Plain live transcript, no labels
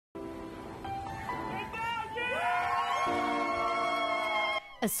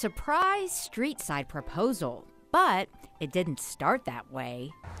A surprise street-side proposal, but it didn't start that way.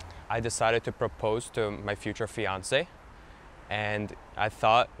 I decided to propose to my future fiancé, and I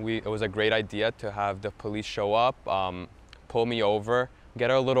thought it was a great idea to have the police show up, pull me over, get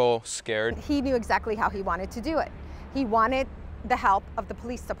her a little scared. He knew exactly how he wanted to do it. He wanted the help of the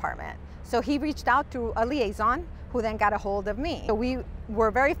police department. So he reached out to a liaison who then got a hold of me. So we were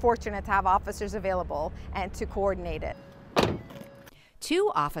very fortunate to have officers available and to coordinate it.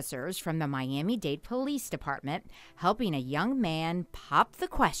 2 officers from the Miami-Dade Police Department helping a young man pop the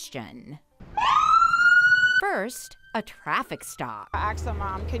question. First, a traffic stop. I asked him,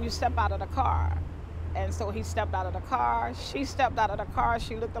 can you step out of the car? And so he stepped out of the car. She stepped out of the car.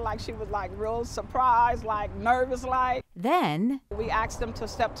 She looked like she was like real surprised, like nervous like. Then, we asked him to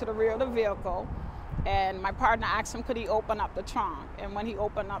step to the rear of the vehicle. And my partner asked him, could he open up the trunk? And when he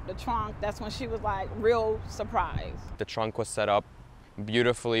opened up the trunk, that's when she was like real surprised. The trunk was set up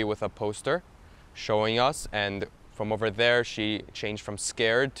beautifully with a poster showing us, and from over there she changed from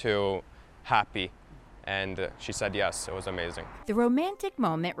scared to happy, and she said yes. It was amazing. the romantic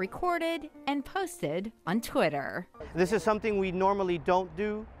moment recorded and posted on Twitter. This is something we normally don't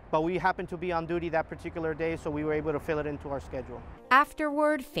do, but we happened to be on duty that particular day, so we were able to fill it into our schedule.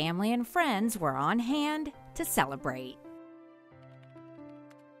 Afterward, family and friends were on hand to celebrate.